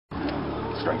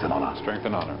Strength and honor. Strength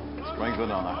and honor. Strength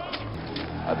and honor.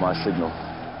 At my signal,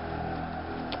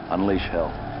 unleash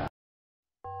hell.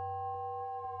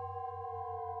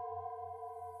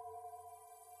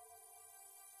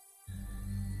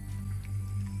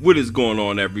 What is going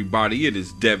on, everybody? It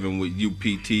is Devin with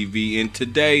UPTV, and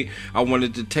today I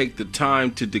wanted to take the time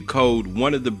to decode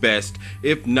one of the best,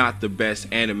 if not the best,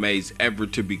 animes ever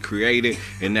to be created,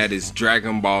 and that is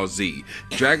Dragon Ball Z.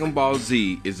 Dragon Ball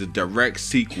Z is a direct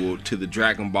sequel to the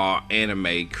Dragon Ball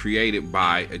anime created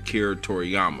by Akira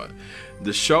Toriyama.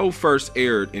 The show first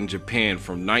aired in Japan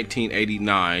from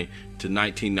 1989 to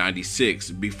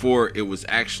 1996 before it was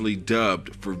actually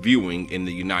dubbed for viewing in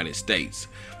the United States.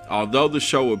 Although the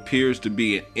show appears to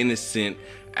be an innocent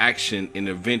action and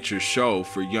adventure show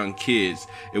for young kids,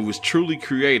 it was truly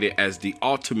created as the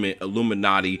ultimate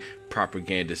Illuminati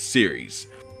propaganda series.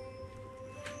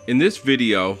 In this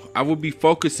video, I will be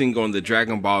focusing on the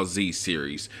Dragon Ball Z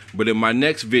series, but in my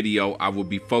next video, I will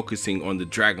be focusing on the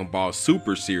Dragon Ball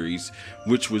Super series,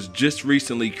 which was just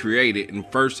recently created and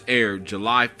first aired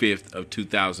July 5th of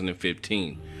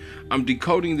 2015. I'm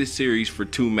decoding this series for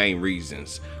two main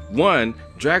reasons. One,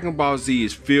 Dragon Ball Z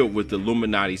is filled with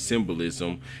Illuminati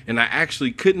symbolism, and I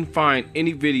actually couldn't find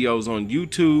any videos on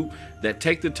YouTube that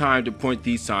take the time to point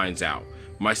these signs out.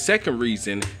 My second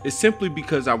reason is simply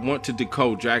because I want to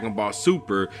decode Dragon Ball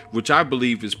Super, which I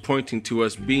believe is pointing to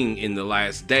us being in the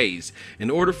last days. In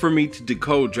order for me to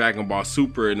decode Dragon Ball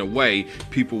Super in a way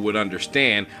people would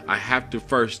understand, I have to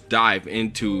first dive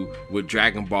into what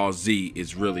Dragon Ball Z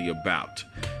is really about.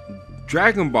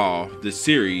 Dragon Ball, the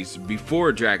series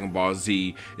before Dragon Ball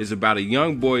Z, is about a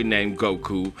young boy named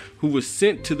Goku who was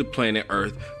sent to the planet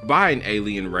Earth by an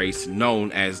alien race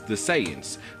known as the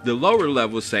Saiyans. The lower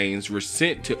level Saiyans were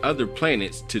sent to other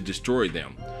planets to destroy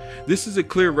them. This is a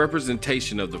clear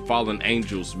representation of the fallen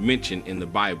angels mentioned in the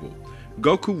Bible.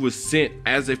 Goku was sent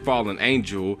as a fallen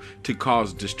angel to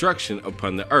cause destruction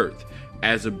upon the Earth.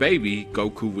 As a baby,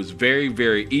 Goku was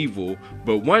very evil,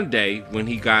 but one day when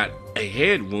he got a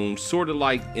head wound, sort of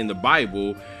like in the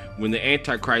Bible, when the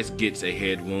Antichrist gets a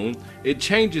head wound, it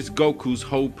changes Goku's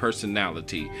whole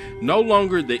personality. No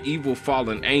longer the evil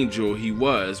fallen angel he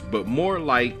was, but more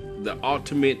like the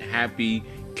ultimate happy,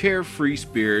 carefree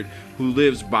spirit who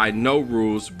lives by no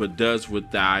rules but does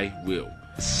what thy will.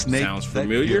 Snake Sounds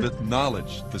familiar? that giveth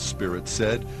knowledge, the Spirit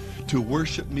said, to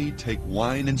worship me take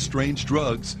wine and strange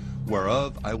drugs,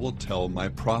 whereof I will tell my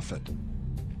prophet.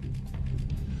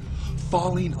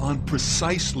 Falling on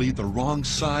precisely the wrong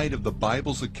side of the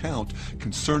Bible's account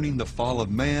concerning the fall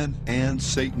of man and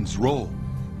Satan's role,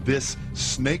 this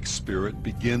snake spirit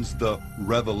begins the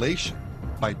revelation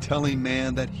by telling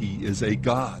man that he is a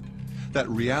god, that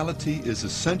reality is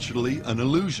essentially an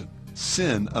illusion,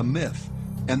 sin a myth,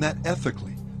 and that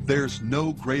ethically there's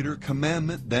no greater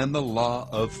commandment than the law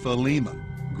of Thelema,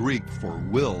 Greek for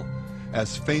will,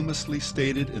 as famously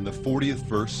stated in the 40th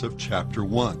verse of chapter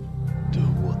 1. Do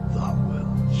what thou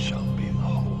wilt shall be the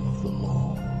whole of the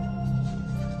law.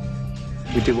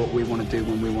 We do what we want to do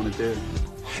when we want to do it.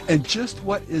 And just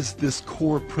what is this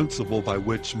core principle by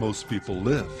which most people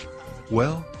live?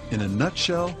 Well, in a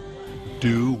nutshell,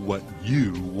 do what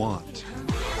you want.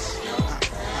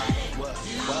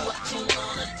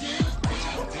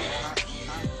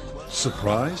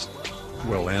 Surprised?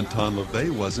 Well, Anton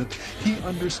LaVey wasn't. He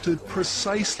understood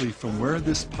precisely from where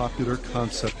this popular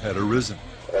concept had arisen.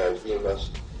 And he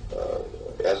must,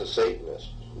 as a Satanist,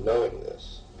 knowing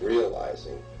this,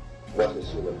 realizing what his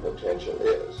human potential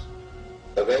is,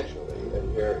 eventually,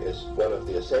 and here is one of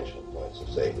the essential points of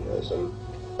Satanism,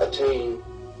 attain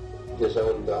his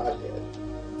own Godhead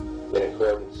in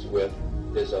accordance with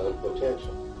his own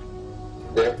potential.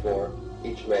 Therefore,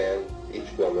 each man,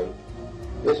 each woman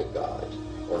is a god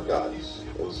or goddess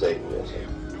in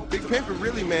Satanism. Big Pimpin'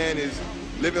 really, man, is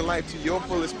living life to your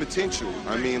fullest potential.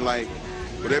 I mean, like,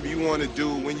 whatever you want to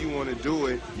do, when you want to do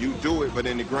it, you do it, but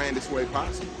in the grandest way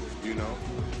possible, you know?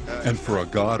 And for a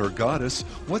god or goddess,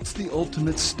 what's the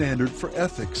ultimate standard for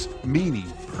ethics,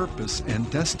 meaning, purpose, and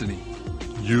destiny?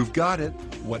 You've got it.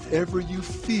 Whatever you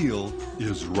feel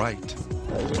is right.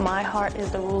 My heart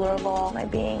is the ruler of all my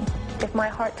being. If my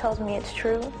heart tells me it's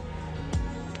true,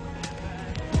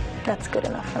 that's good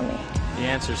enough for me. The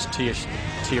answers to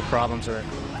your problems are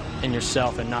in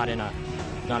yourself and not in a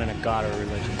god or a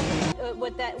religion.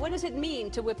 What does it mean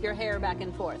to whip your hair back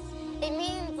and forth? It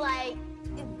means like,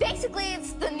 basically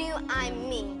it's the new I'm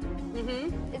me.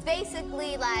 Mm-hmm. It's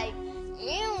basically like,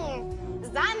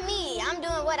 I'm me. I'm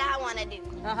doing what I want to do.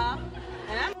 Uh-huh.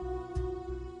 And I'm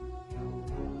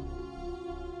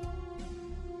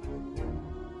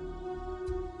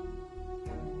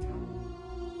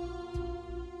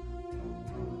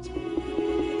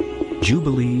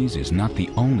Jubilees is not the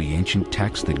only ancient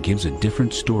text that gives a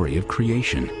different story of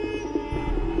creation.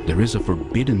 There is a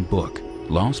forbidden book,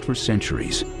 lost for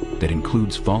centuries, that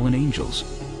includes fallen angels,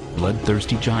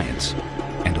 bloodthirsty giants,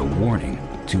 and a warning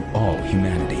to all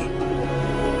humanity.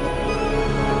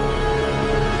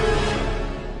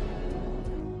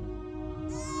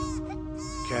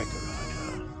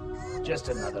 Just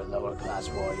another lower-class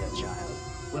warrior child.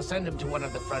 We'll send him to one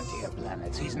of the frontier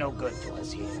planets. He's no good to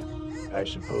us here. I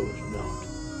suppose not.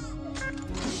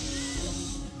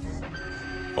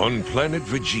 On planet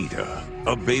Vegeta,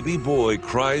 a baby boy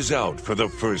cries out for the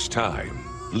first time.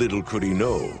 Little could he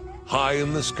know, high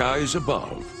in the skies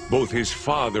above, both his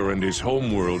father and his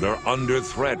homeworld are under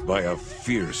threat by a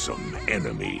fearsome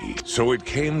enemy. So it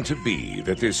came to be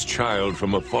that this child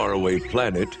from a faraway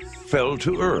planet fell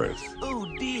to Earth. Oh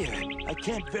dear, I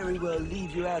can't very well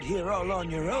leave you out here all on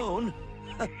your own.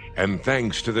 And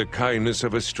thanks to the kindness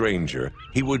of a stranger,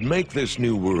 he would make this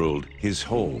new world his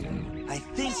home. I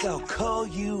think I'll call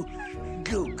you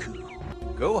Goku.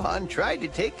 Gohan tried to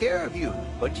take care of you,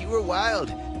 but you were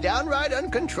wild, downright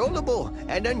uncontrollable,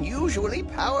 and unusually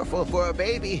powerful for a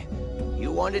baby.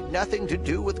 You wanted nothing to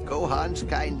do with Gohan's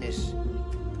kindness.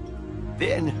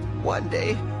 Then, one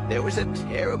day, there was a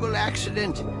terrible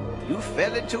accident. You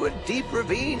fell into a deep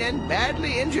ravine and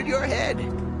badly injured your head.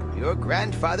 Your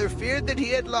grandfather feared that he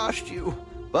had lost you,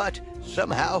 but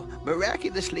somehow,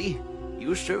 miraculously,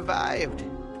 you survived.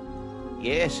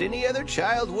 Yes, any other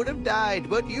child would have died,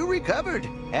 but you recovered,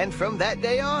 and from that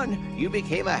day on, you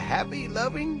became a happy,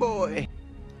 loving boy.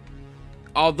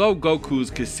 Although Goku is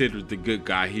considered the good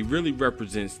guy, he really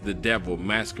represents the devil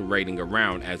masquerading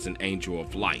around as an angel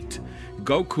of light.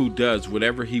 Goku does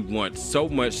whatever he wants so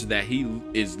much that he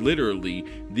is literally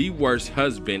the worst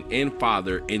husband and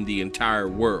father in the entire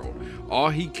world. All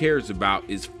he cares about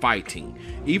is fighting.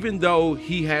 Even though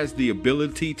he has the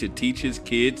ability to teach his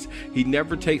kids, he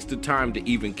never takes the time to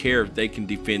even care if they can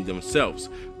defend themselves.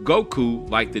 Goku,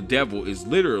 like the devil, is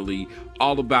literally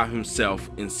all about himself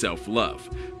and self-love.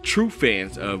 True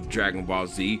fans of Dragon Ball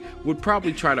Z would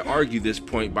probably try to argue this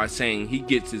point by saying he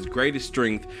gets his greatest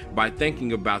strength by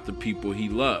thinking about the people he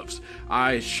loves.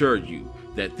 I assure you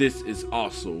that this is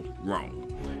also wrong.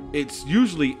 It's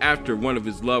usually after one of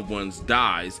his loved ones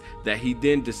dies that he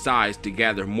then decides to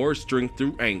gather more strength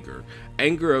through anger.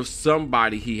 Anger of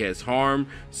somebody he has harmed,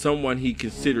 someone he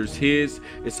considers his.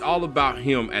 It's all about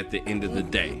him at the end of the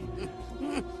day.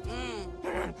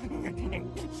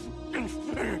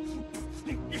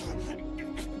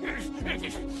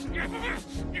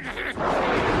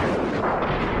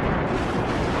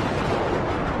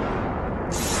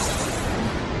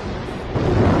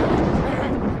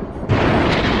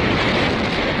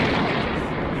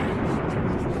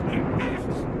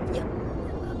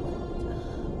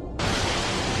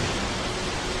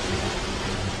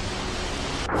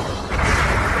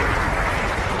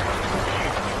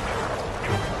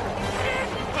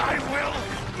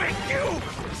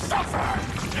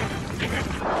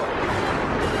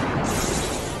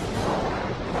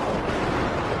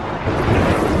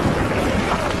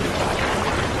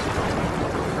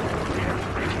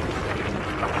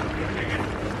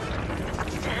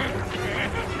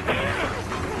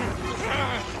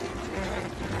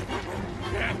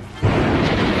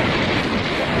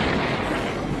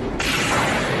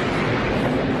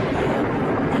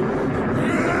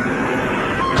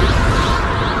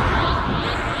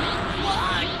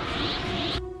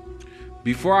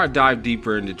 Before I dive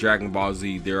deeper into Dragon Ball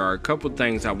Z, there are a couple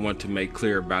things I want to make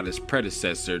clear about its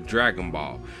predecessor, Dragon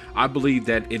Ball. I believe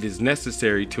that it is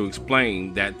necessary to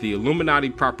explain that the Illuminati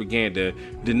propaganda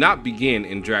did not begin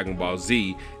in Dragon Ball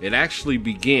Z. It actually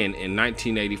began in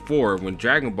 1984 when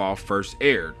Dragon Ball first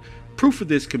aired. Proof of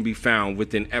this can be found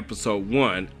within episode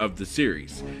 1 of the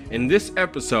series. In this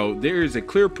episode, there is a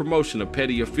clear promotion of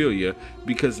pedophilia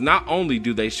because not only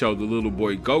do they show the little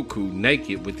boy Goku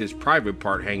naked with his private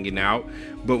part hanging out,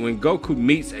 but when Goku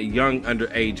meets a young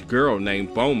underage girl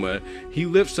named Bulma, he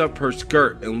lifts up her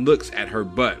skirt and looks at her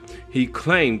butt. He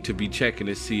claimed to be checking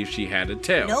to see if she had a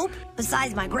tail. Nope.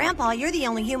 Besides my grandpa, you're the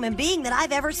only human being that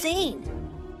I've ever seen.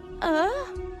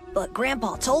 But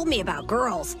Grandpa told me about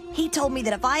girls. He told me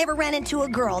that if I ever ran into a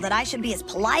girl that I should be as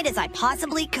polite as I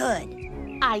possibly could.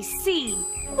 I see.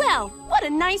 Well, what a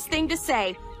nice thing to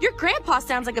say. Your grandpa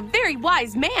sounds like a very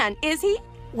wise man, is he?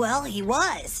 Well, he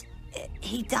was.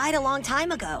 He died a long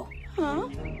time ago. Huh?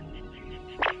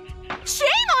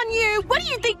 Shame on you! What do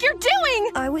you think you're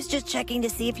doing? I was just checking to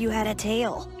see if you had a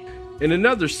tail. In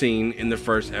another scene in the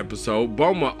first episode,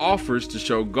 Bulma offers to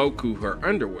show Goku her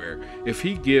underwear if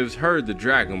he gives her the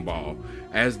Dragon Ball.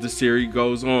 As the series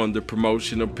goes on, the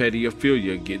promotion of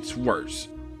pedophilia gets worse.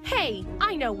 Hey,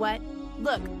 I know what.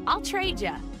 Look, I'll trade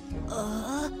ya.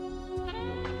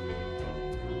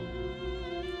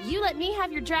 You let me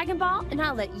have your Dragon Ball, and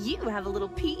I'll let you have a little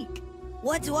peek.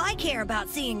 What do I care about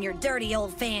seeing your dirty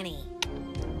old fanny?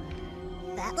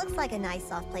 That looks like a nice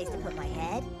soft place to put my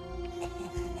head.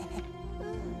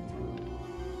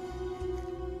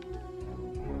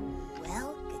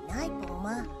 Well, good night,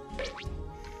 Bulma.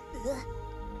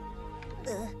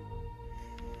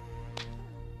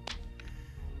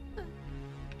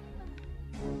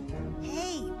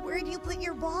 Hey, where'd you put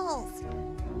your balls?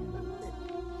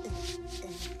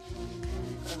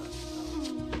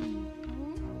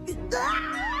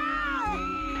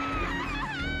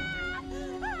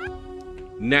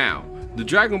 Now, the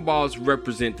Dragon Balls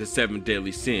represent the 7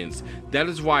 deadly sins. That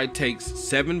is why it takes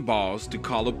 7 balls to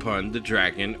call upon the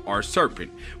dragon or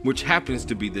serpent, which happens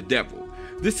to be the devil.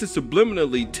 This is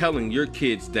subliminally telling your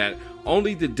kids that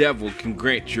only the devil can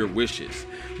grant your wishes.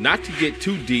 Not to get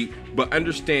too deep, but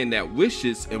understand that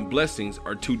wishes and blessings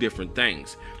are 2 different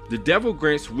things. The devil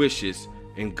grants wishes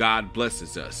and God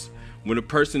blesses us. When a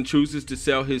person chooses to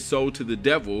sell his soul to the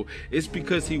devil, it's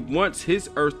because he wants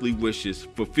his earthly wishes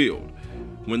fulfilled.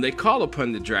 When they call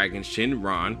upon the dragon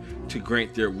Shenron to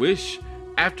grant their wish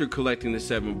after collecting the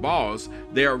 7 balls,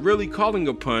 they are really calling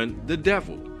upon the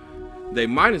devil. They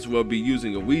might as well be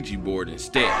using a Ouija board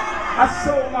instead. I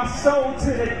sold my soul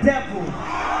to the devil.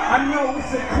 I know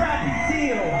it's a crappy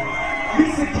deal.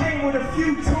 Lisa came with a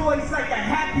few toys like a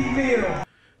Happy Meal.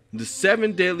 The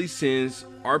 7 deadly sins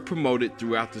are promoted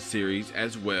throughout the series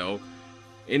as well.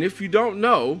 And if you don't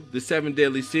know, the 7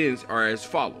 deadly sins are as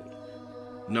follows.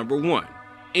 Number 1,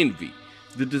 envy.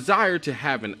 The desire to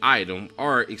have an item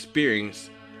or experience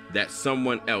that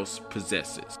someone else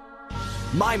possesses.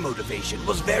 My motivation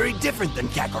was very different than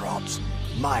Kakarot's.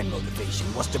 My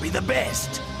motivation was to be the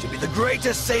best, to be the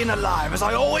greatest Saiyan alive, as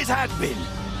I always had been,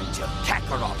 until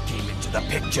Kakarot came into the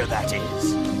picture, that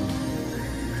is.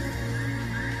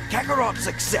 Kakarot's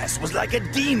success was like a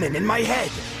demon in my head.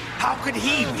 How could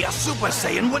he be a Super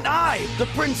Saiyan when I, the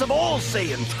Prince of all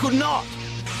Saiyans, could not?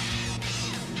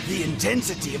 The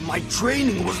intensity of my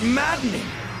training was maddening.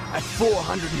 At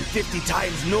 450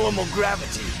 times normal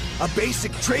gravity, a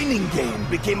basic training game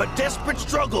became a desperate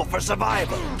struggle for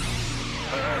survival.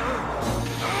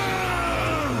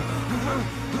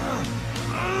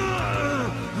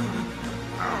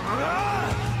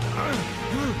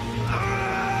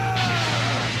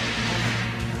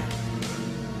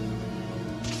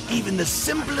 Even the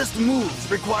simplest moves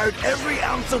required every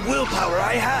ounce of willpower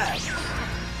I had.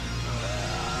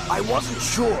 I wasn't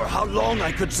sure how long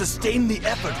I could sustain the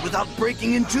effort without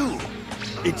breaking in two.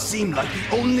 It seemed like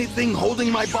the only thing holding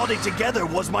my body together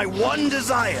was my one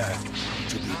desire,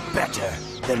 to be better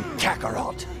than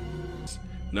Kakarot.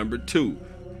 Number 2,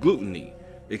 gluttony.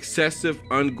 Excessive,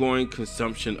 ongoing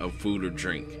consumption of food or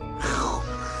drink.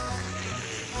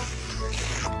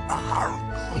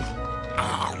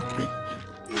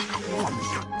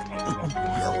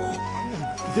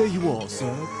 There you are,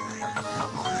 sir.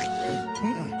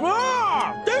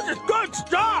 Ah, this is good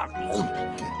stuff!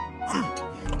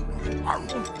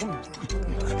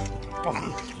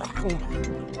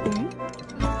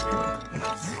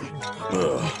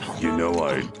 You know,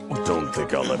 I don't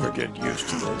think I'll ever get used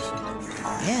to this.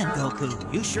 Man,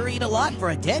 Goku, you sure eat a lot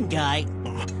for a dead guy.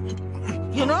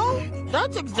 You know,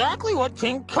 that's exactly what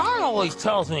King Kai always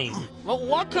tells me. But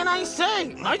what can I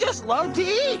say? I just love to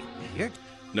eat.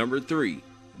 Number 3,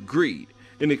 greed.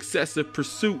 An excessive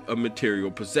pursuit of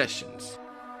material possessions.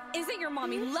 Isn't your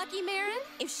mommy lucky, Marin?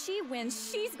 If she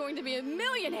wins, she's going to be a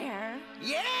millionaire.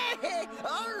 Yeah!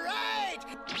 All right!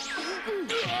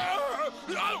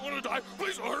 I don't want to die.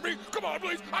 Please don't hurt me. Come on,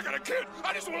 please. I got a kid.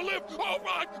 I just want to live. Oh,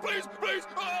 my. Please, please.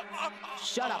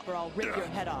 Shut up or I'll rip your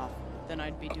head off. Then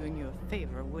I'd be doing you a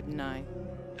favor, wouldn't I?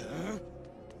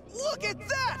 Look at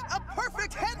that! A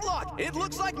perfect headlock! It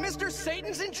looks like Mr.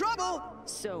 Satan's in trouble!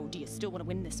 So, do you still want to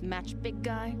win this match, big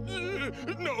guy?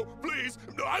 No, please.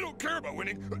 No, I don't care about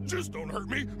winning. Just don't hurt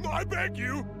me. I beg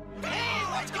you. Hey,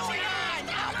 what's going on?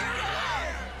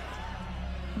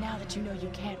 Now that you know you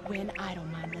can't win, I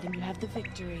don't mind letting you have the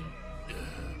victory.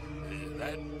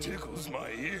 That tickles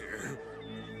my ear.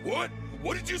 What?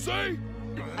 What did you say?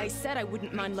 I said I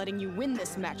wouldn't mind letting you win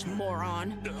this match,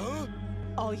 moron.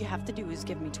 All you have to do is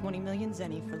give me 20 million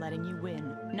zenny for letting you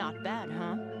win. Not bad,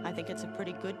 huh? I think it's a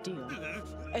pretty good deal.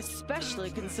 Especially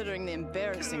considering the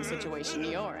embarrassing situation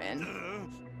you're in.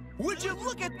 Would you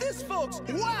look at this, folks?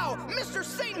 Wow! Mr.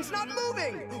 Satan's not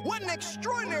moving! What an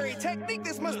extraordinary technique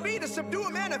this must be to subdue a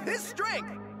man of his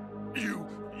strength! You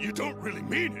don't really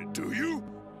mean it, do you?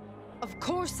 Of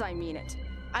course I mean it.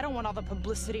 I don't want all the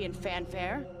publicity and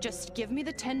fanfare. Just give me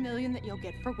the 10 million that you'll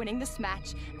get for winning this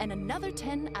match and another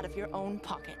 10 out of your own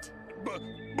pocket.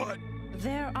 But...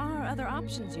 There are other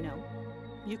options, you know.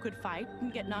 You could fight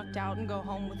and get knocked out and go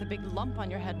home with a big lump on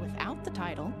your head without the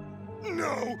title.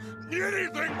 No!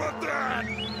 Anything but that!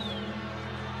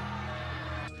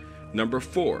 Number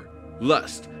 4.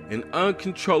 Lust. An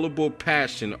uncontrollable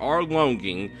passion or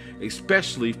longing,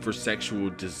 especially for sexual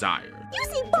desire. You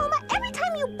see Bulma every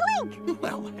time you blink!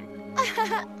 Well...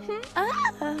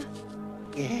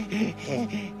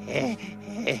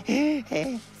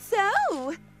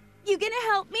 So, you gonna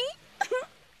help me?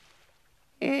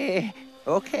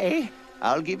 Okay.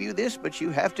 I'll give you this, but you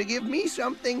have to give me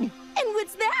something. And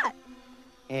what's that?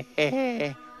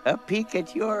 A peek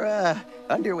at your,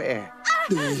 underwear.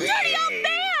 Dirty old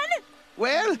man!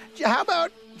 Well, how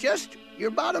about just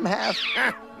your bottom half?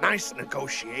 Nice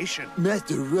negotiation.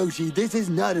 Master Roshi, this is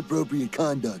not appropriate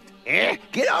conduct.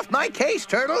 Get off my case,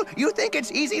 Turtle! You think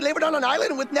it's easy living on an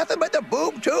island with nothing but the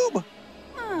boob tube?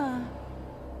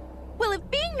 Well, if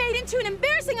being made into an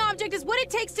embarrassing object is what it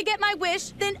takes to get my wish,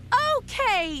 then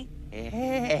okay!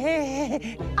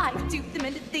 I've duped them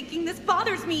into thinking this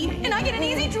bothers me, and I get an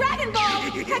easy Dragon Ball!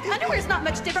 Heck, underwear's not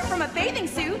much different from a bathing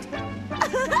suit!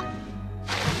 Ta-da!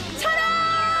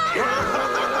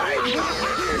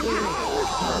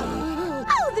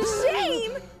 Oh, the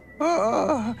shame!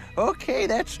 Oh, okay,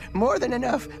 that's more than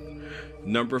enough.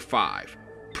 Number 5.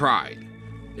 Pride.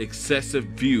 Excessive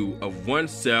view of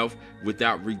oneself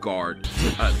without regard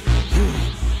to others.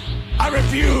 I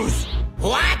refuse!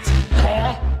 What?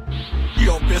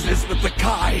 Your business with the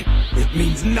Kai, it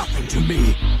means nothing to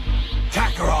me.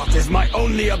 Kakarot is my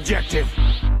only objective.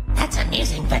 That's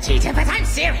amusing, Vegeta, but I'm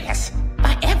serious.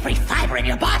 By every fiber in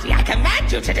your body, I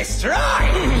command you to destroy!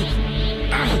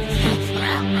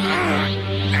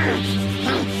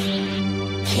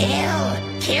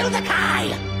 Kill the Kai!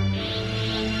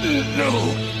 No!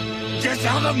 Get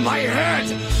out of my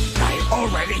head! I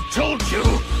already told you!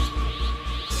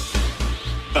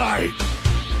 I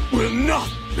will not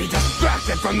be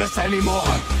distracted from this anymore!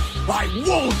 I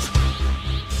won't!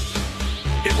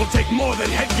 It will take more than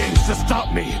head games to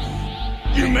stop me!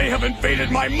 You may have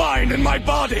invaded my mind and my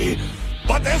body,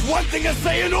 but there's one thing a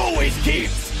Saiyan always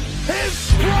keeps!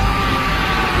 His pride!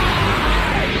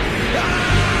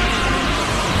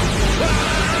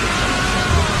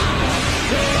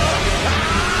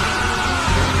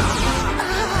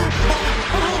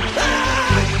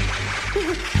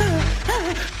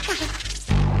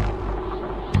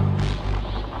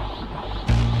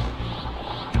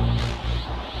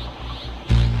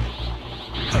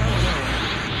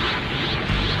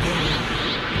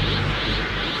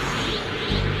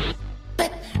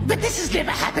 But this has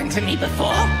never happened to me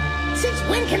before. Since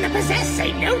when can the possessed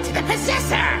say no to the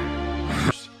possessor?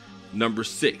 Number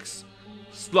 6.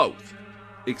 Sloth.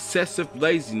 Excessive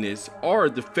laziness or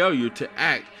the failure to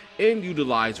act and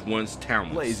utilize one's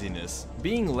talents. Laziness.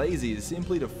 Being lazy is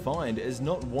simply defined as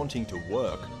not wanting to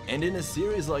work. And in a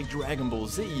series like Dragon Ball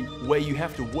Z, where you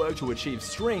have to work to achieve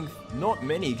strength, not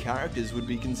many characters would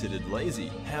be considered lazy.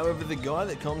 However, the guy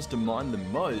that comes to mind the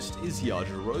most is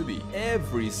Yajirobe.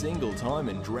 Every single time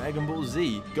in Dragon Ball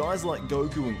Z, guys like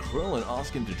Goku and Krillin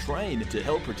ask him to train to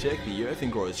help protect the Earth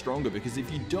and grow stronger, because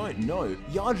if you don't know,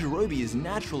 Yajirobe is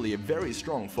naturally a very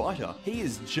strong fighter. He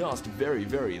is just very,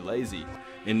 very lazy.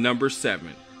 And number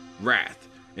 7. Wrath.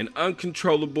 And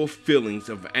uncontrollable feelings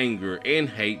of anger and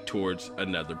hate towards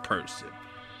another person.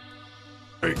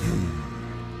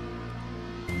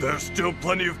 There's still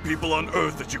plenty of people on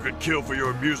Earth that you could kill for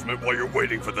your amusement while you're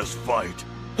waiting for this fight.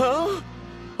 Huh?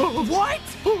 What?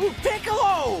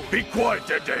 Piccolo! Be quiet,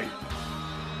 Dede!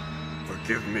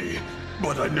 Forgive me,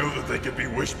 but I know that they can be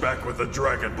wished back with the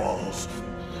Dragon Balls.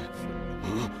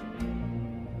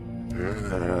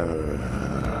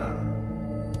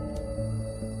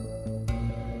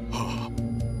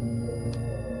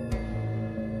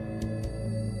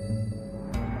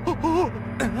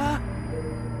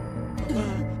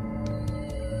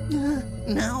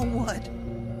 Now what?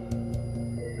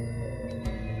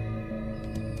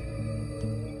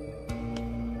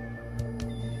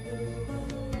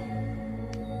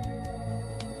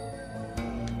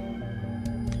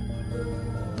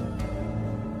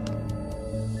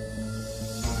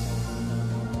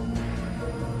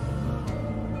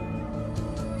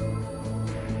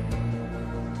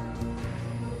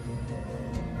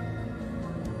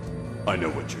 I know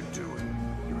what you're doing.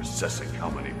 You're assessing how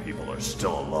many people are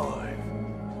still alive.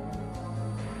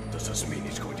 Does this mean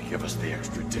he's going to give us the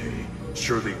extra day?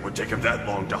 Surely it would take him that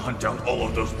long to hunt down all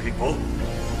of those people.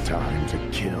 Time to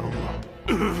kill.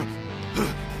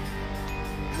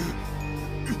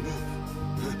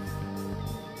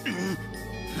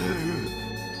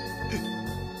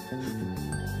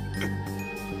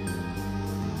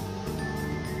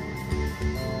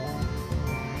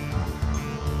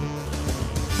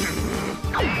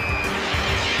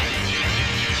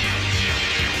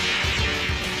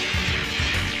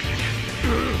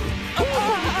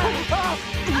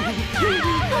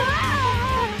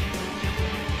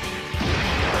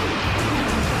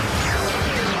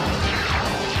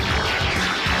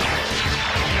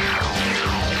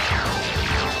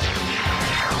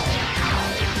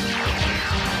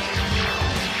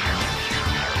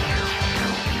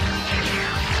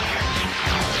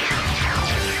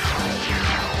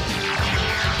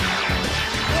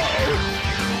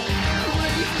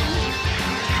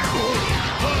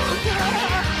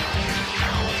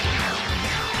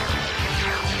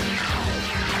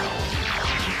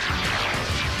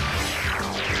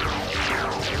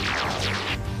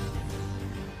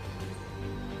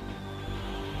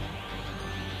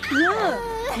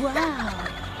 Wow.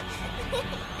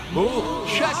 Oh,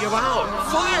 check it out!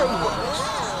 Fireworks!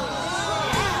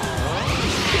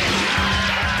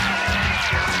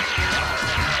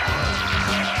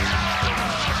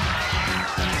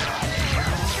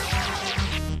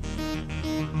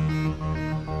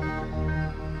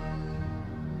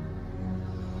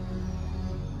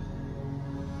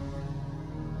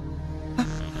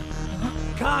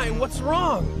 Kai, what's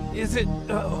wrong? Is it...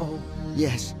 oh...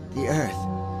 Yes, the Earth.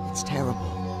 It's terrible.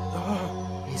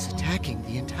 It's attacking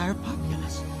the entire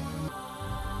populace.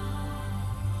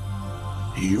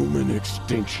 Human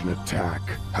extinction attack.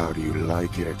 How do you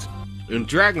like it? In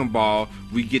Dragon Ball,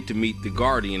 we get to meet the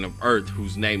Guardian of Earth,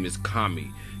 whose name is Kami.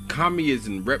 Kami is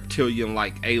a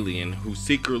reptilian-like alien who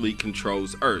secretly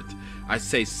controls Earth. I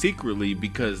say secretly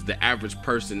because the average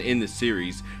person in the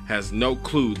series has no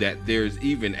clue that there's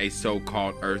even a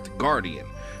so-called Earth Guardian.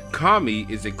 Kami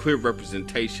is a clear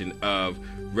representation of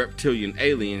reptilian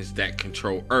aliens that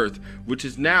control Earth, which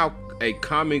is now a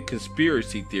common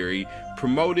conspiracy theory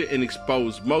promoted and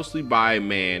exposed mostly by a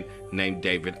man named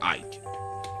David Icke.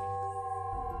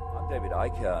 I'm David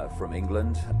Icke from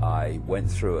England. I went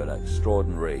through an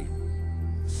extraordinary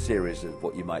series of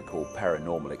what you might call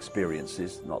paranormal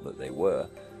experiences, not that they were,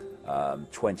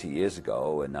 20 years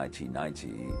ago in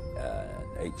 1990 and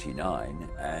 89,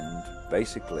 and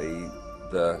basically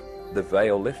the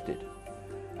veil lifted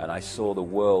and I saw the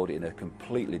world in a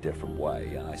completely different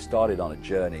way, and I started on a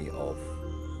journey of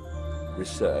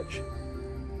research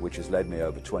which has led me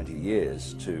over 20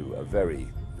 years to a very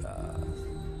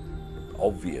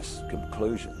obvious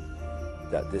conclusion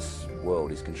that this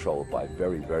world is controlled by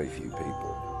very, very few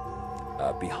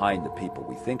people behind the people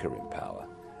we think are in power,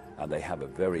 and they have a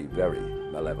very, very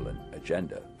malevolent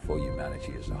agenda for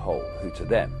humanity as a whole, who to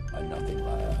them are nothing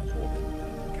more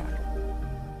than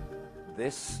cattle.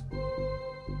 This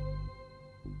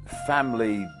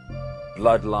family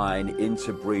bloodline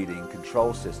interbreeding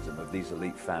control system of these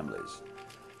elite families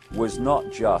was not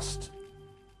just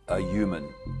a human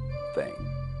thing.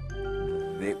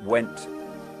 It went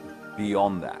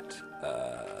beyond that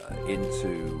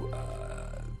into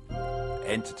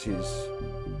entities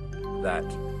that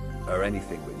are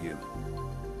anything but human.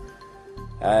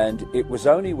 And it was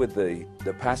only with the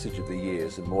passage of the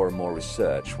years and more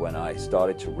research when I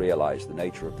started to realize the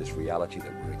nature of this reality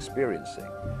that we're experiencing,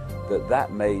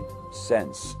 that made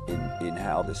sense in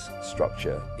how this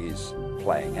structure is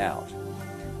playing out.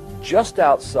 Just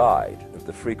outside of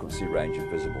the frequency range of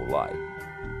visible light,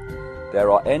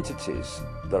 there are entities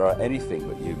that are anything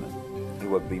but human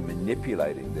who have been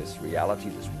manipulating this reality,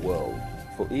 this world,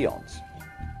 for eons.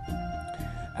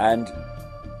 And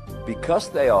because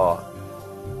they are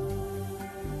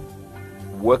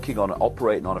working on,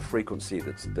 operating on a frequency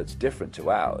that's different to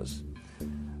ours,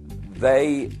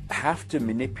 they have to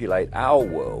manipulate our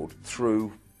world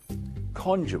through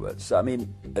conduits,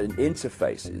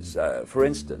 interfaces. For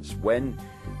instance, when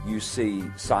you see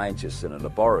scientists in a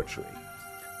laboratory,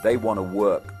 they want to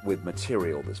work with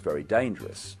material that's very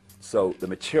dangerous. So the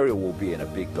material will be in a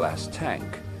big glass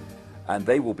tank, and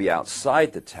they will be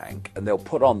outside the tank, and they'll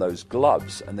put on those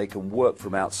gloves, and they can work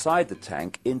from outside the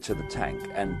tank into the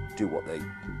tank and do what they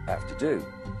have to do.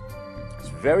 It's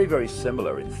very, very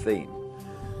similar in theme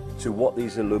to what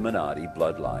these Illuminati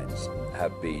bloodlines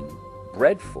have been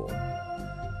bred for.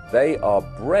 They are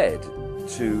bred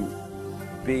to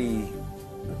be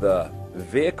the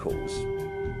vehicles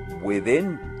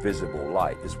within visible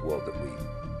light, this world that we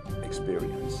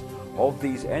experience, of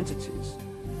these entities.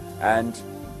 And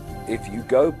if you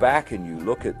go back and you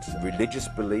look at religious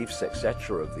beliefs,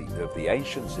 etc., of the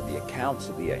ancients and the accounts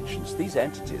of the ancients, these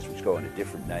entities, which go under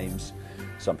different names,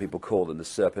 some people call them the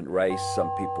serpent race,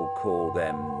 some people call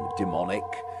them demonic.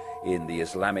 In the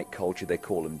Islamic culture, they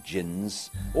call them jinns,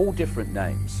 all different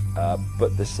names,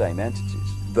 but the same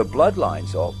entities. The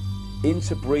bloodlines are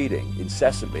interbreeding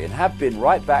incessantly and have been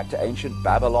right back to ancient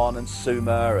Babylon and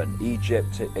Sumer and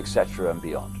Egypt, etc., and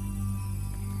beyond,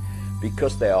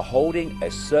 because they are holding a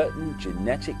certain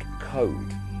genetic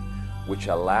code which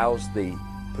allows the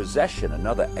possession,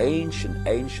 another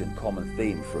ancient common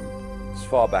theme from as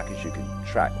far back as you can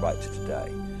track right to today,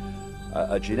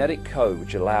 a genetic code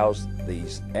which allows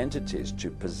these entities to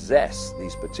possess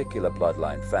these particular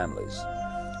bloodline families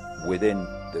within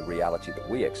the reality that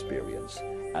we experience.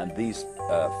 And these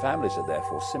families are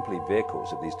therefore simply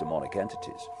vehicles of these demonic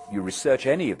entities. You research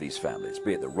any of these families,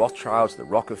 be it the Rothschilds, the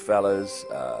Rockefellers,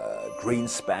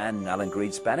 Greenspan, Alan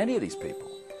Greenspan, any of these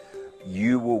people,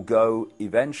 you will go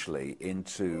eventually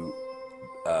into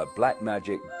black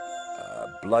magic,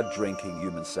 blood-drinking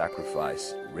human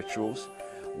sacrifice rituals,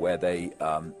 where they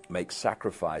make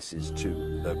sacrifices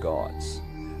to the gods.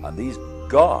 And these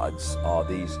gods are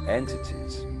these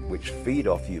entities which feed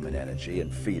off human energy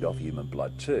and feed off human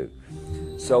blood too.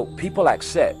 So people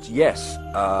accept, yes,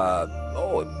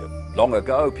 long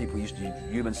ago people used to do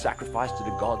human sacrifice to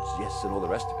the gods, yes, and all the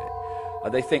rest of it.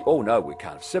 And they think, oh no, we're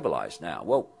kind of civilized now.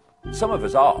 Well, some of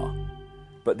us are,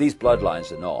 but these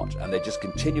bloodlines are not, and they're just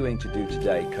continuing to do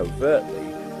today covertly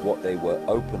what they were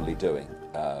openly doing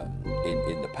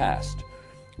in the past.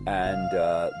 And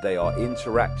they are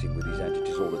interacting with these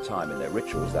entities all the time in their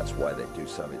rituals. That's why they do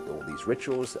all these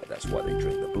rituals. That's why they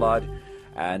drink the blood.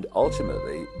 And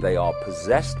ultimately, they are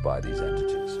possessed by these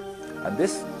entities. And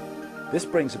this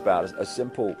brings about a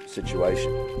simple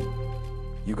situation.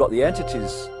 You've got the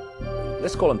entities,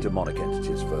 let's call them demonic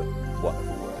entities for want of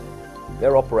a word.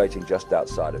 They're operating just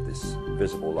outside of this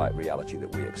visible light reality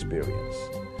that we experience.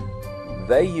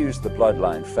 They use the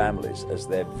bloodline families as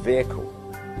their vehicle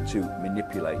to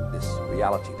manipulate this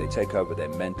reality. They take over their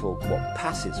mental, what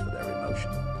passes for their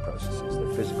emotional processes,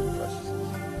 their physical processes.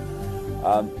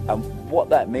 And what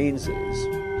that means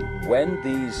is, when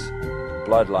these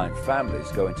bloodline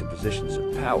families go into positions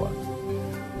of power,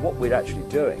 what we're actually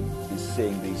doing is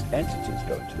seeing these entities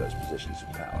go into those positions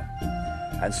of power.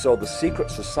 And so the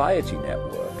secret society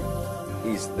network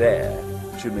is there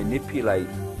to manipulate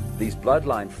these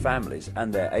bloodline families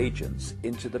and their agents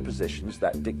into the positions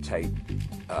that dictate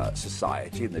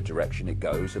society and the direction it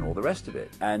goes and all the rest of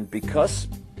it. And because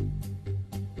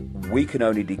we can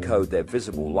only decode their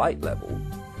visible light level,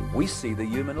 we see the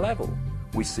human level.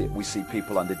 We see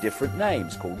people under different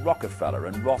names called Rockefeller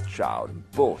and Rothschild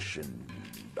and Bush and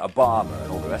Obama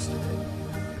and all the rest of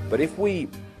it. But if we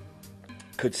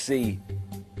could see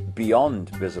beyond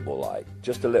visible light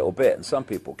just a little bit, and some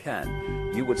people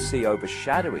can, you would see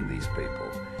overshadowing these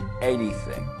people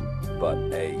anything but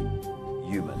a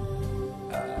human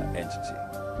entity.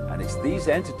 And it's these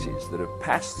entities that have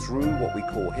passed through what we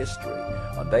call history,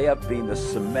 and they have been the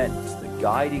cement, the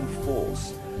guiding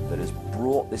force that has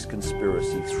brought this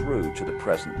conspiracy through to the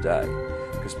present day.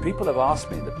 Because people have asked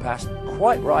me in the past,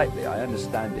 quite rightly, I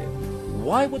understand it,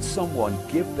 why would someone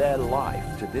give their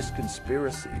life to this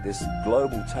conspiracy, this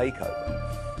global takeover,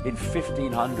 in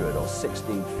 1500 or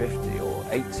 1650 or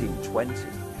 1820,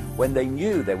 when they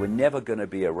knew they were never going to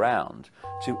be around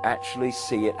to actually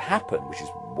see it happen, which is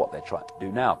what they're trying to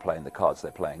do now, playing the cards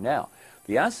they're playing now?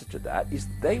 The answer to that is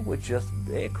they were just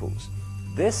vehicles.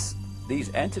 These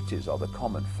entities are the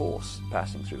common force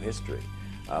passing through history,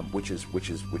 which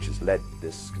has led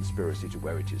this conspiracy to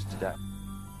where it is today.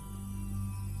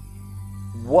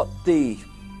 What the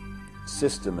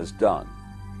system has done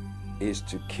is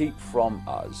to keep from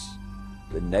us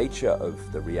the nature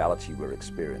of the reality we're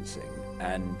experiencing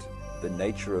and the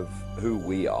nature of who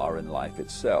we are in life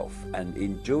itself. And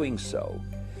in doing so,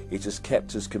 it has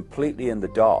kept us completely in the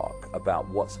dark about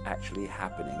what's actually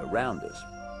happening around us.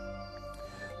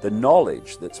 The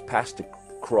knowledge that's passed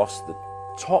across the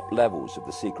top levels of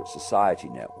the secret society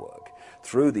network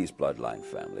through these bloodline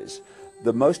families,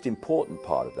 the most important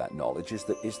part of that knowledge is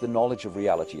the knowledge of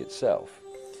reality itself.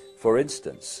 For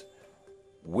instance,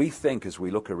 we think as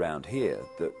we look around here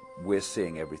that we're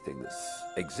seeing everything that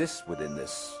exists within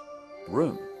this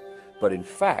room. But in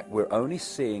fact, we're only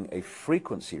seeing a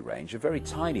frequency range, a very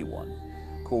tiny one,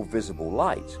 called visible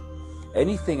light.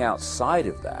 Anything outside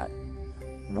of that,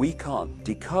 we can't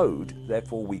decode,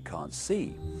 therefore we can't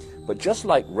see. But just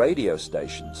like radio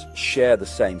stations share the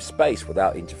same space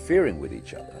without interfering with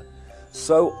each other,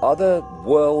 so other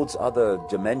worlds, other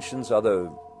dimensions, other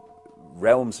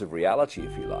realms of reality,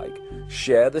 if you like,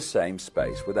 share the same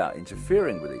space without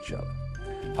interfering with each other.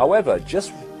 However,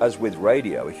 just as with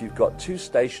radio, if you've got two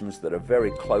stations that are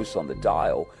very close on the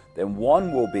dial, then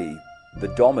one will be the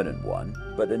dominant one,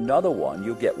 but another one,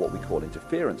 you'll get what we call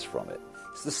interference from it.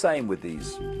 It's the same with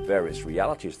these various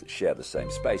realities that share the same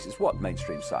space. It's what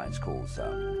mainstream science calls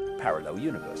parallel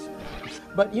universe.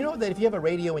 But you know that if you have a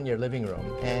radio in your living room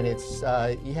and it's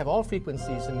you have all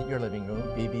frequencies in your living room,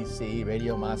 BBC,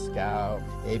 Radio Moscow,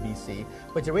 ABC,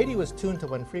 but the radio is tuned to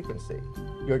one frequency.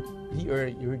 You're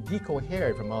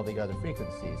decoherent from all the other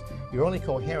frequencies. You're only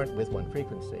coherent with one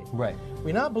frequency. Right.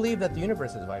 We now believe that the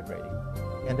universe is vibrating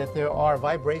and that there are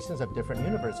vibrations of different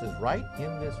universes right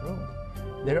in this room.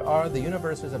 There are the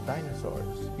universes of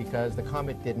dinosaurs, because the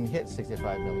comet didn't hit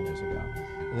 65 million years ago.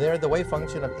 They're the wave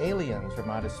function of aliens from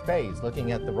outer space,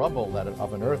 looking at the rubble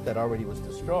of an Earth that already was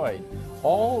destroyed,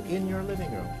 all in your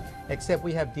living room, except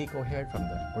we have decohered from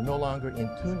them. We're no longer in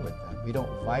tune with them. We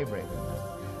don't vibrate with them.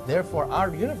 Therefore,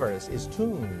 our universe is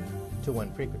tuned to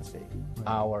one frequency,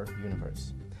 our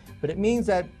universe. But it means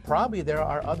that probably there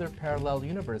are other parallel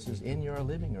universes in your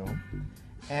living room.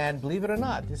 And believe it or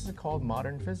not, this is called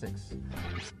modern physics.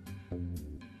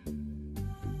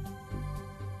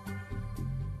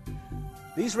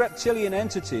 These reptilian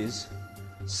entities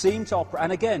seem to operate,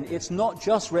 and again, it's not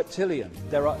just reptilian.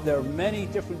 There are many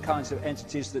different kinds of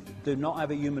entities that do not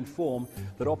have a human form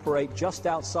that operate just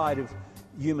outside of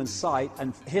human sight,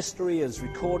 and history has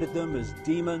recorded them as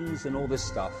demons and all this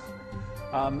stuff.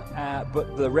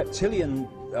 But the reptilian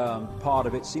part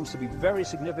of it seems to be very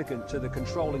significant to the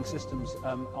controlling systems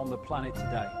on the planet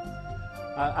today.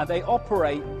 And they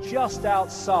operate just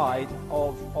outside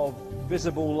of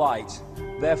visible light.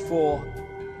 Therefore,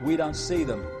 we don't see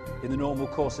them in the normal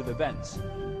course of events.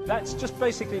 That's just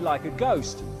basically like a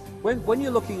ghost. When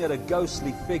you're looking at a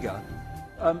ghostly figure,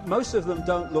 most of them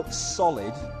don't look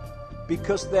solid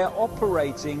because they're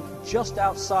operating just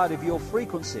outside of your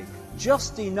frequency.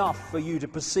 Just enough for you to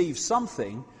perceive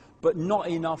something, but not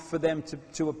enough for them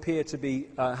to appear to be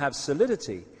have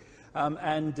solidity.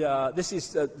 This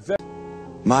is very...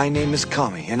 My name is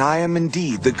Kami, and I am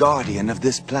indeed the guardian of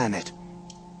this planet.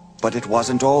 But it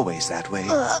wasn't always that way.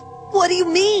 What do you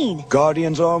mean?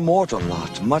 Guardians are a mortal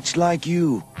lot, much like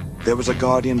you. There was a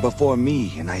guardian before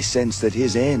me, and I sensed that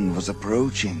his end was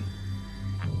approaching.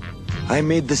 I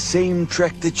made the same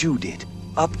trek that you did,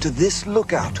 up to this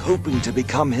lookout, hoping to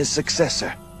become his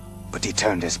successor. But he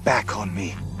turned his back on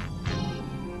me.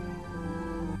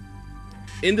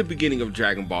 In the beginning of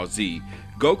Dragon Ball Z,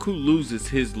 Goku loses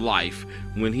his life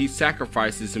when he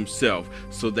sacrifices himself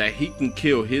so that he can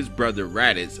kill his brother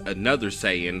Raditz, another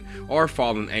Saiyan or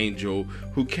fallen angel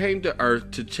who came to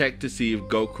Earth to check to see if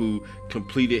Goku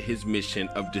completed his mission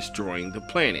of destroying the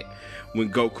planet.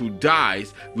 When Goku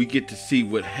dies, we get to see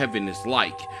what heaven is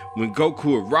like. When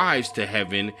Goku arrives to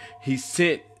heaven, he's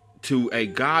sent to a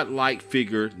godlike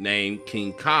figure named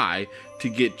King Kai to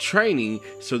get training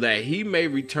so that he may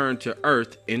return to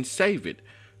Earth and save it.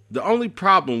 The only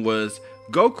problem was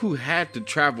Goku had to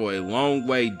travel a long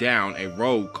way down a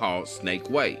road called Snake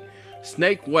Way.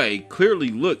 Snake Way clearly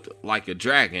looked like a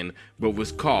dragon, but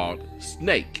was called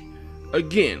Snake.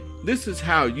 Again, this is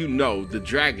how you know the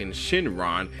dragon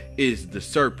Shenron is the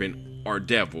serpent or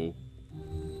devil,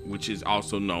 which is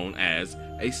also known as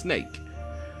a snake.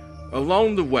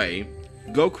 Along the way,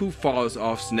 Goku falls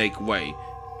off Snake Way,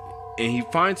 and he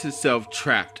finds himself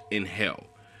trapped in hell.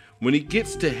 When he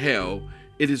gets to hell,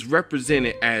 it is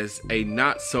represented as a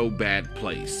not so bad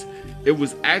place. It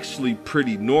was actually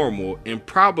pretty normal and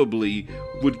probably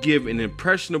would give an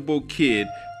impressionable kid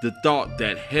the thought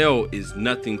that hell is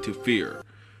nothing to fear.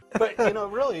 But you know,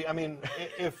 really, I mean,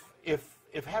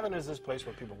 if heaven is this place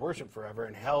where people worship forever,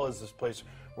 and hell is this place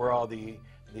where all the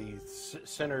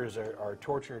sinners are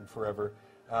tortured forever,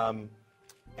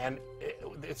 and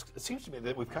it seems to me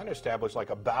that we've kind of established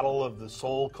like a battle of the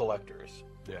soul collectors.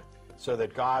 Yeah. So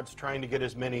that God's trying to get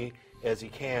as many as he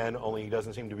can, only he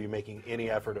doesn't seem to be making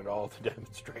any effort at all to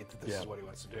demonstrate that this is what he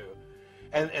wants to do.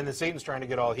 And the Satan's trying to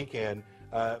get all he can,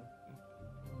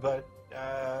 but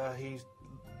he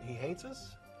hates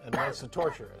us and wants to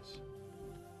torture us.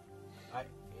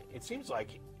 It seems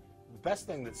like the best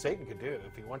thing that Satan could do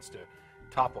if he wants to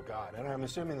topple God, and I'm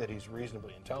assuming that he's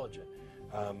reasonably intelligent,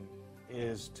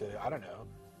 is to, I don't know,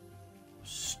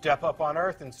 step up on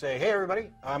Earth and say, "Hey,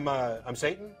 everybody, I'm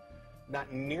Satan.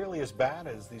 Not nearly as bad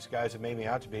as these guys have made me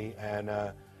out to be, and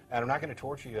I'm not going to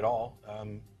torture you at all.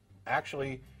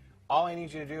 Actually, all I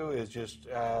need you to do is just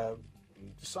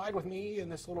side with me in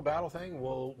this little battle thing.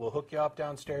 We'll hook you up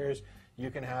downstairs.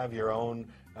 You can have your own.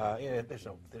 There's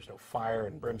no fire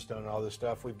and brimstone and all this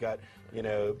stuff. We've got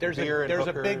there's beer and there's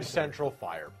a hookers big central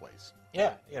fireplace.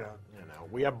 Yeah,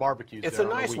 we have barbecues. It's there a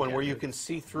on the nice one where weekend. you can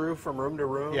see through from room to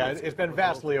room. Yeah, it's been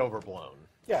vastly overblown.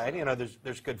 Yeah, and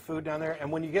there's good food down there, and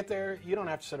when you get there, you don't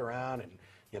have to sit around and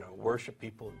worship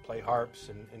people and play harps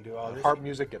and do all this. Harp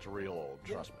music gets real old.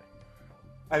 Trust me.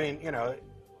 I mean,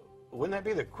 wouldn't that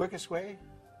be the quickest way?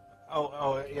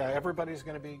 Oh yeah, everybody's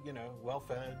going to be well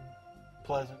fed,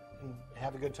 pleasant, and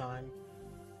have a good time.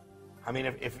 I mean,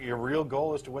 if your real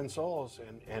goal is to win souls,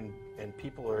 and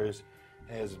people are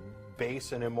as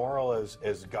base and immoral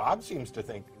as God seems to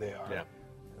think they are. Yeah.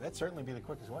 That'd certainly be the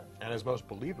quickest way. And as most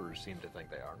believers seem to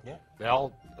think they are. Yeah. They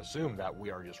all assume that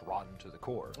we are just rotten to the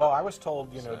core. Well, I was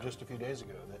told, just a few days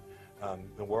ago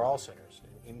that we're all sinners,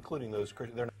 including those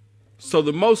Christians. They're not. So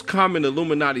the most common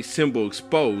Illuminati symbol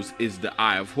exposed is the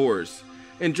Eye of Horus,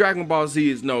 and Dragon Ball Z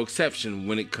is no exception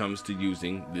when it comes to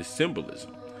using this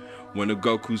symbolism. One of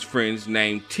Goku's friends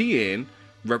named Tien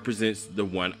represents the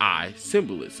one eye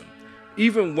symbolism.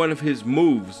 Even one of his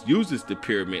moves uses the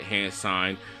pyramid hand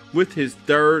sign, with his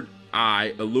third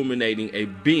eye illuminating a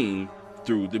beam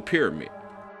through the pyramid.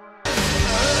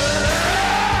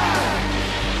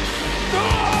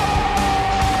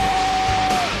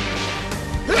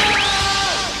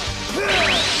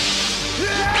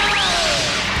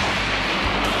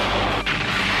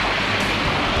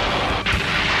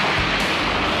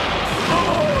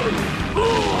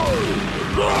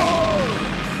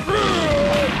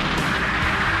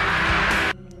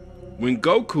 When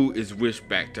Goku is wished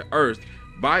back to Earth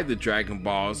by the Dragon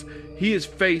Balls, he is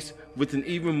faced with an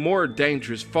even more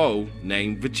dangerous foe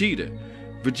named Vegeta.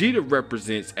 Vegeta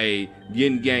represents a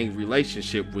yin-yang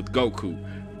relationship with Goku.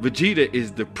 Vegeta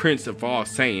is the prince of all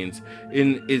Saiyans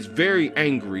and is very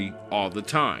angry all the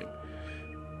time.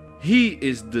 He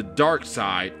is the dark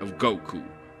side of Goku,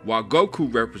 while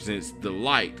Goku represents the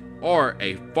light or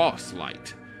a false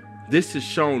light. This is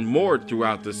shown more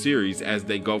throughout the series as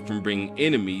they go from being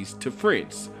enemies to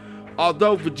friends,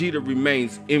 although Vegeta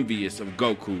remains envious of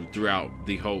Goku throughout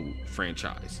the whole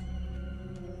franchise.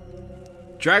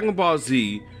 Dragon Ball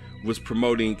Z was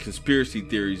promoting conspiracy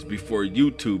theories before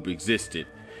YouTube existed,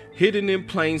 hidden in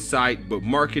plain sight but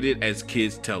marketed as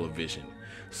kids television,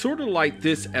 sort of like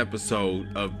this episode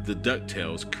of The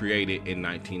DuckTales created in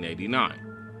 1989.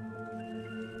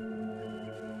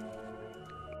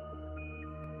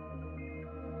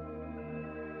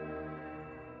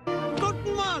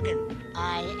 Guten Morgen.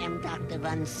 I am Dr.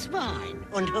 Von Swine.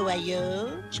 Und who are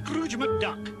you? Scrooge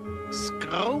McDuck.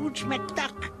 Scrooge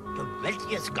McDuck? The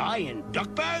wealthiest guy in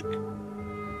Duckburg?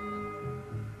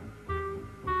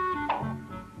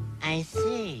 I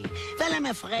see. Well, I'm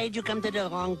afraid you come to the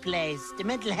wrong place. The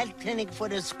mental health clinic for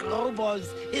the screwballs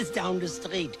is down the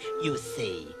street, you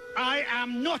see. I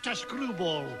am not a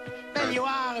screwball. Well, you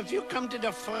are if you come to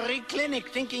the free clinic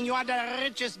thinking you are the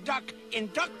richest duck in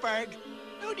Duckburg.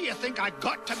 How do you think I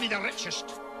got to be the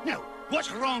richest? Now,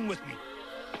 what's wrong with me?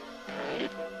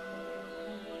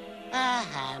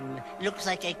 Looks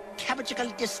like a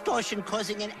cabbageical distortion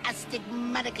causing an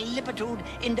astigmatic lipitude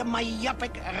in the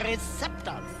myopic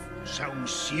receptors.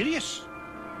 Sounds serious?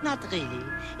 Not really.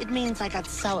 It means I got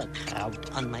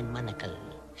sauerkraut on my monocle.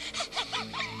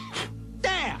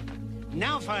 There!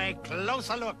 Now for a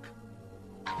closer look.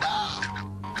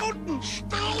 Guten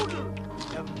Strudel!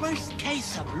 The worst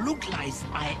case of look lice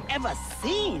I ever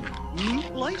seen.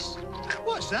 Look lice?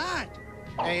 What's that?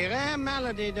 A rare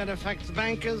malady that affects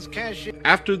bankers, cashiers.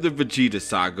 After the Vegeta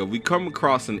saga, we come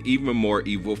across an even more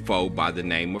evil foe by the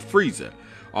name of Frieza.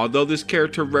 Although this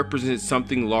character represents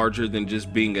something larger than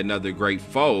just being another great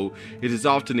foe, it is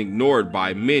often ignored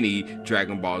by many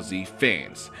Dragon Ball Z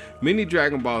fans. Many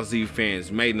Dragon Ball Z fans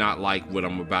may not like what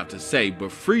I'm about to say,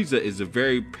 but Frieza is a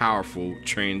very powerful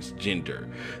transgender.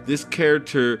 This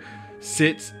character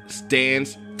sits,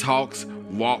 stands, talks,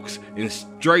 walks, and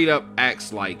straight up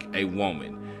acts like a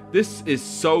woman. This is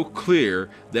so clear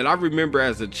that I remember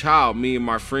as a child me and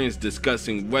my friends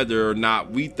discussing whether or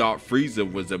not we thought Frieza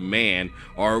was a man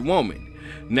or a woman.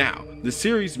 Now, the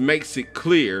series makes it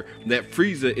clear that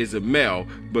Frieza is a male,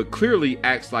 but clearly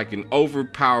acts like an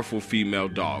overpowerful female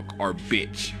dog or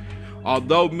bitch.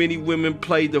 Although many women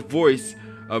play the voice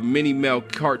of many male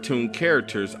cartoon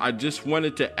characters, I just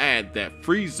wanted to add that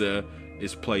Frieza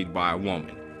is played by a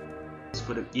woman. It's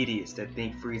for the idiots that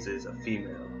think Frieza is a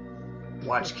female.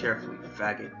 Watch carefully,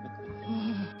 faggot.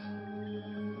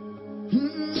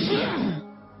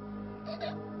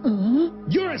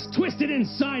 You're as twisted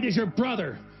inside as your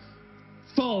brother,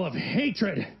 full of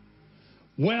hatred.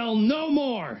 Well, no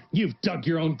more. You've dug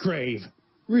your own grave.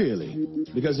 Really?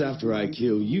 Because after I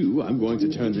kill you, I'm going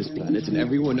to turn this planet and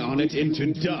everyone on it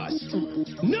into dust.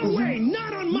 No way!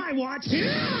 Not on my watch!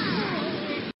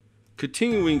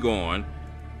 Continuing on,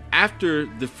 after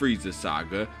the Frieza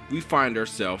saga, we find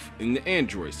ourselves in the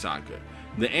Android saga.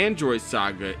 The Android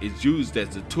saga is used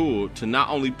as a tool to not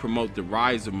only promote the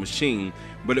rise of machine,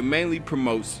 but it mainly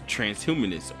promotes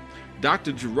transhumanism.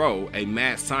 Dr. Gero, a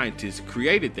mad scientist,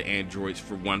 created the androids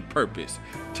for one purpose: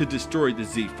 to destroy the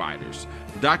Z Fighters.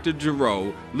 Dr.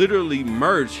 Gero literally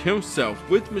merged himself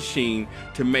with machine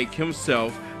to make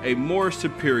himself a more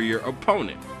superior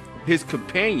opponent. His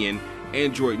companion,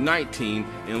 Android 19,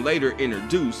 and later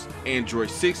introduced Android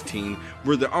 16,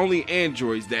 were the only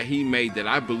androids that he made that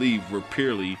I believe were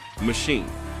purely machine.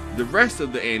 The rest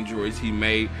of the androids he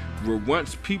made were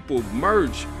once people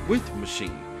merged with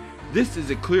machine. This is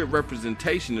a clear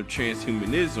representation of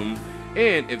transhumanism,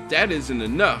 and if that isn't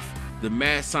enough, the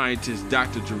mad scientist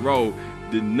Dr. Gero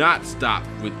did not stop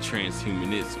with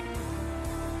transhumanism.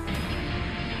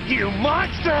 You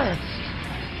monster!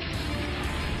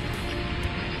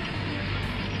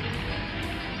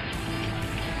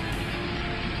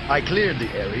 I cleared the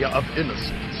area of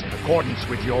innocence in accordance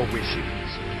with your wishes.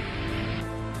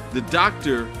 The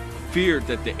doctor feared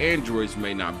that the androids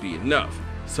may not be enough,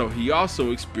 so he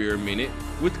also experimented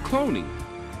with cloning.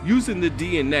 Using the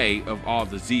DNA of all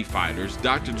the Z Fighters,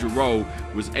 Dr. Gero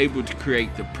was able to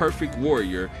create the perfect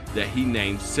warrior that he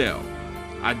named Cell.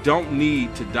 I don't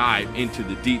need to dive into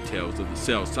the details of the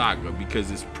Cell saga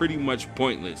because it's pretty much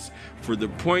pointless for the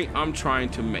point I'm trying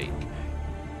to make.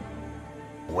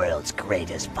 world's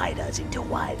greatest fighters into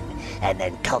one, and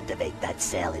then cultivate that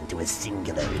cell into a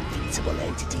singular invincible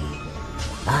entity.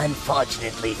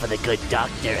 Unfortunately for the good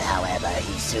doctor, however,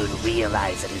 he soon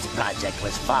realized that his project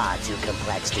was far too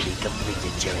complex to be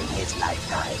completed during his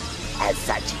lifetime. As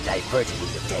such, he diverted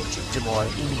his attention to more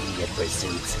immediate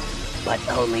pursuits, but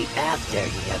only after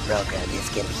he had programmed his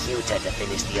computer to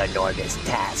finish the enormous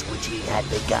task which he had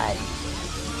begun.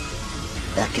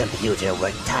 The computer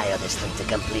worked tirelessly to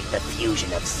complete the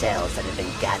fusion of cells that had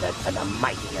been gathered from the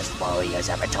mightiest warriors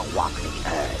ever to walk the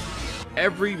earth.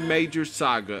 Every major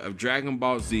saga of Dragon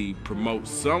Ball Z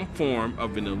promotes some form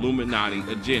of an Illuminati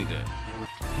agenda.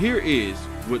 Here is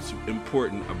what's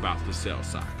important about the Cell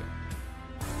Saga.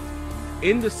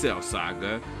 In the Cell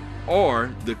Saga,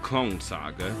 or the Clone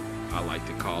Saga, I like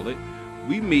to call it,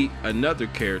 we meet another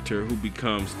character who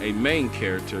becomes a main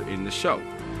character in the show,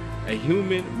 a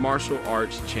human martial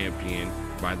arts champion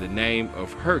by the name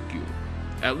of Hercule.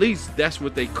 At least that's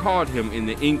what they called him in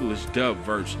the English dub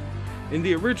version. In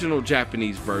the original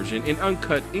Japanese version and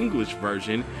uncut English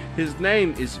version, his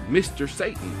name is Mr.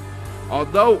 Satan.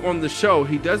 Although on the show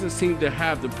he doesn't seem to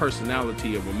have the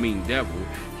personality of a mean devil,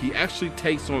 he actually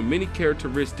takes on many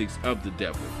characteristics of the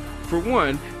devil. For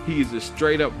one, he is a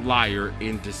straight up liar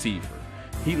and deceiver.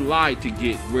 He lied to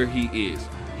get where he is.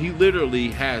 He literally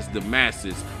has the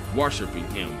masses worshiping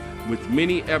him. With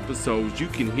many episodes, you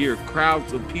can hear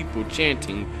crowds of people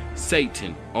chanting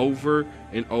Satan over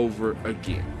and over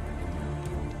again.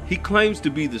 He claims to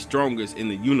be the strongest in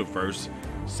the universe.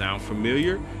 Sound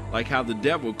familiar? Like how the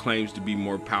devil claims to be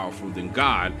more powerful than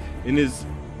God, and his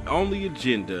only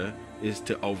agenda is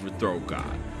to overthrow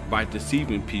God by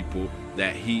deceiving people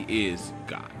that he is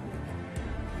God.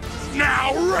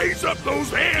 Now raise up those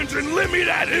hands and lend me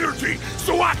that energy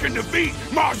so I can defeat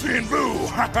Majin Buu!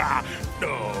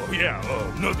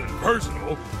 Nothing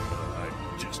personal. I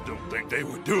just don't think they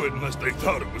would do it unless they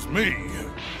thought it was me.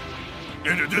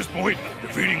 And at this point,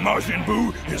 defeating Majin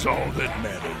Buu is all that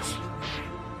matters.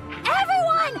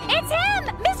 Everyone! It's him!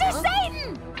 Mr.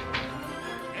 Satan!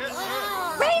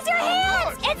 Raise your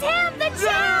hands! It's him, the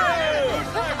champ!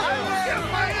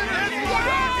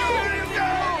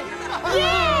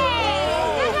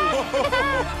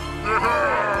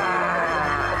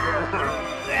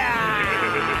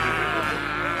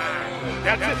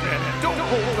 That's it, man. Don't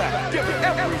hold back. Give it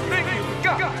everything you've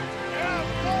got.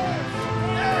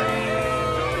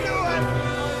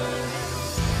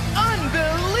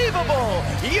 Unbelievable!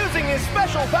 Using his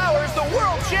special powers, the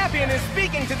world champion is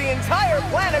speaking to the entire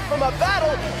planet from a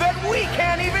battle that we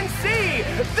can't even see!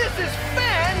 This is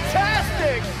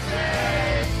fantastic!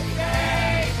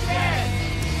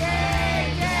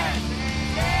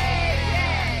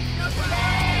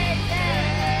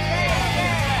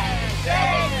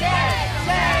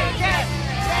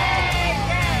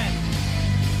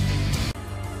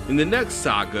 In the next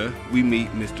saga, we meet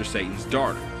Mr. Satan's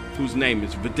daughter, whose name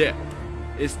is Videl.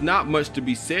 It's not much to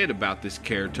be said about this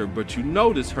character, but you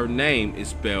notice her name is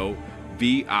spelled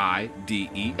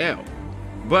V-I-D-E-L.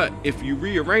 But if you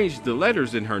rearrange the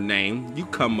letters in her name, you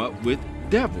come up with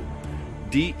Devil,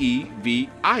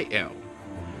 D-E-V-I-L.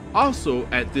 Also,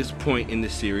 at this point in the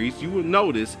series, you will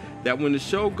notice that when the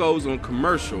show goes on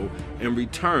commercial and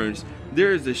returns,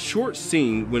 there is a short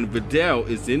scene when Videl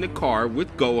is in the car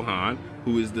with Gohan,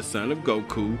 who is the son of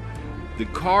Goku. The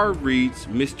car reads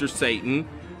Mr. Satan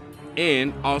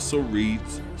and also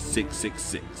reads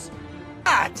 666.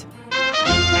 What?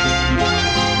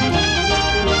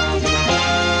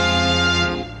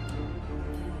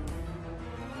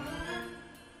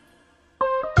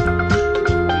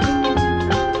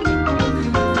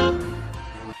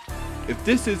 If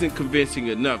this isn't convincing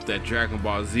enough that Dragon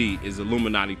Ball Z is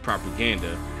Illuminati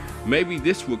propaganda, maybe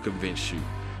this will convince you.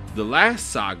 The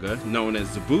last saga, known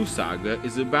as the Buu Saga,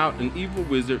 is about an evil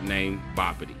wizard named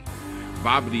Babidi.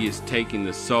 Babidi is taking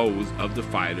the souls of the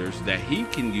fighters that he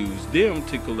can use them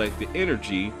to collect the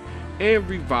energy and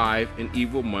revive an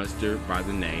evil monster by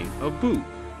the name of Buu.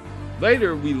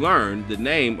 Later we learn the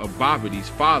name of Babidi's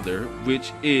father,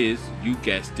 which is, you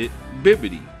guessed it,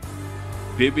 Bibbidi.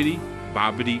 Bibbidi,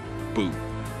 Babidi, Buu.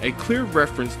 A clear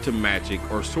reference to magic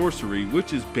or sorcery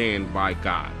which is banned by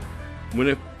God. When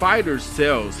a fighter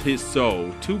sells his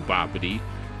soul to Babidi,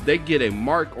 they get a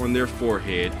mark on their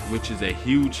forehead, which is a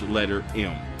huge letter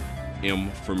M. M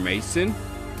for Mason,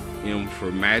 M for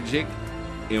Magic,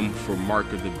 M for Mark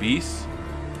of the Beast.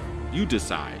 You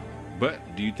decide. But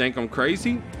do you think I'm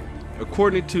crazy?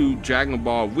 According to Dragon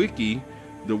Ball Wiki,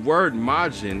 the word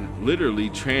Majin literally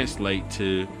translates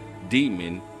to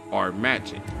demon or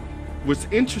magic. What's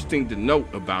interesting to note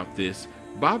about this,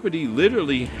 Babidi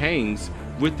literally hangs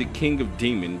with the king of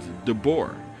demons,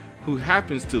 Debor. who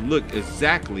happens to look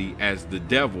exactly as the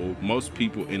devil most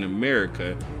people in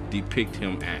America depict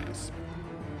him as.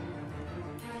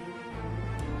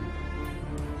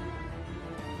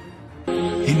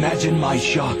 Imagine my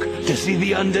shock to see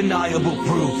the undeniable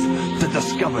proof, to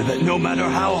discover that no matter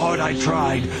how hard I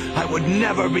tried, I would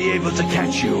never be able to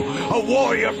catch you, a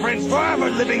warrior prince forever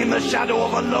living in the shadow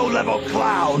of a low-level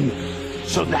clown.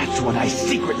 So that's when I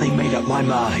secretly made up my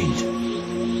mind.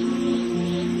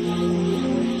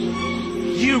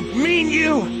 You mean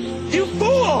you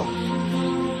fool!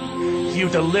 You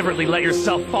deliberately let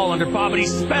yourself fall under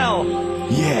Babidi's spell!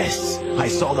 Yes, I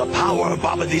saw the power of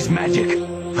Babidi's magic.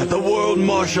 At the World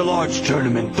Martial Arts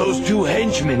Tournament, those two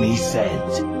henchmen he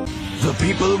sent. The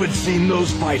people who had seen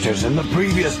those fighters in the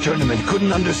previous tournament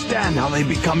couldn't understand how they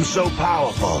become so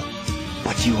powerful.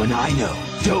 But you and I know,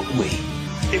 don't we?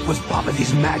 It was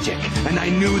Babidi's magic, and I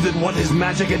knew that what his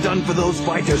magic had done for those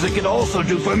fighters, it could also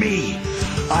do for me.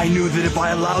 I knew that if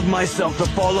I allowed myself to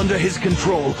fall under his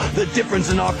control, the difference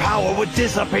in our power would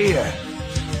disappear.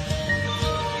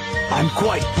 I'm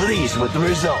quite pleased with the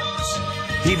results,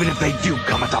 even if they do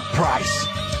come at a price.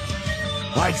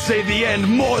 I'd say the end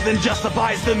more than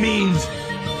justifies the means.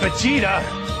 Vegeta,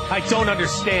 I don't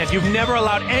understand. You've never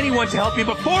allowed anyone to help you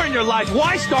before in your life.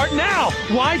 Why start now?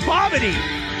 Why Babidi?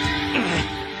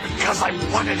 Because I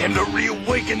wanted him to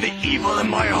reawaken the evil in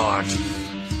my heart.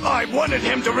 I wanted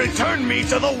him to return me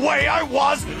to the way I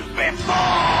was before!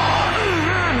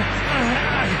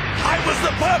 I was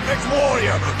the perfect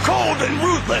warrior, cold and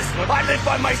ruthless. I lived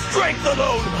by my strength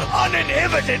alone,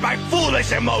 uninhibited by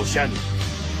foolish emotion.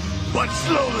 But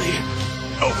slowly,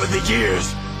 over the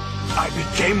years, I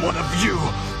became one of you,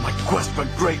 my quest for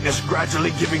greatness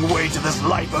gradually giving way to this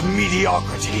life of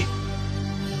mediocrity.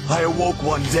 I awoke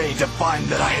one day to find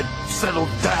that I had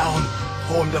settled down,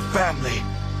 formed a family.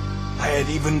 I had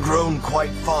even grown quite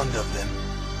fond of them.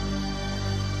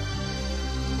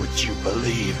 Would you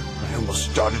believe, I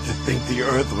almost started to think the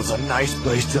Earth was a nice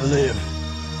place to live.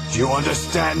 Do you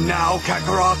understand now,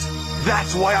 Kakarot?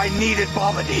 That's why I needed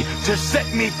Babidi, to set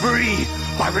me free,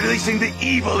 by releasing the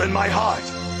evil in my heart.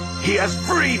 He has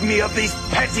freed me of these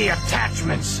petty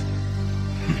attachments.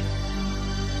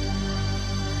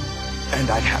 And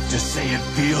I'd have to say it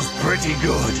feels pretty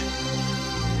good.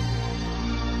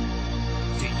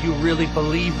 Do you really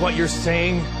believe what you're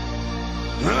saying?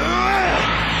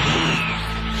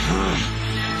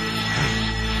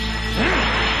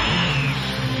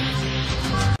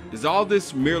 Is all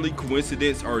this merely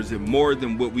coincidence, or is it more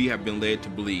than what we have been led to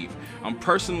believe? I'm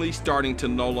personally starting to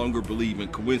no longer believe in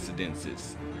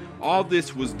coincidences. All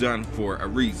this was done for a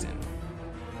reason.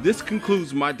 This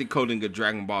concludes my decoding of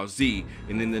Dragon Ball Z,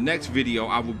 and in the next video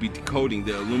I will be decoding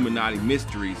the Illuminati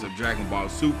mysteries of Dragon Ball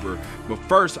Super. But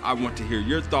first, I want to hear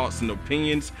your thoughts and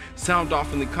opinions. Sound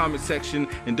off in the comment section,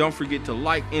 and don't forget to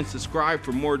like and subscribe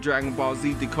for more Dragon Ball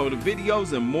Z decoded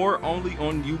videos and more only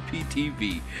on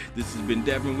UPTV. This has been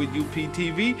Devin with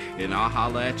UPTV, and I'll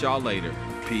holla at y'all later.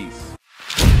 Peace.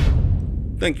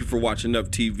 Thank you for watching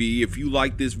UpTV. If you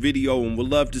like this video and would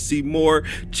love to see more,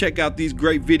 check out these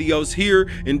great videos here,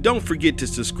 and don't forget to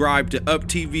subscribe to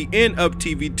UpTV and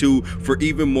UpTV2 for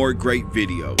even more great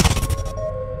videos.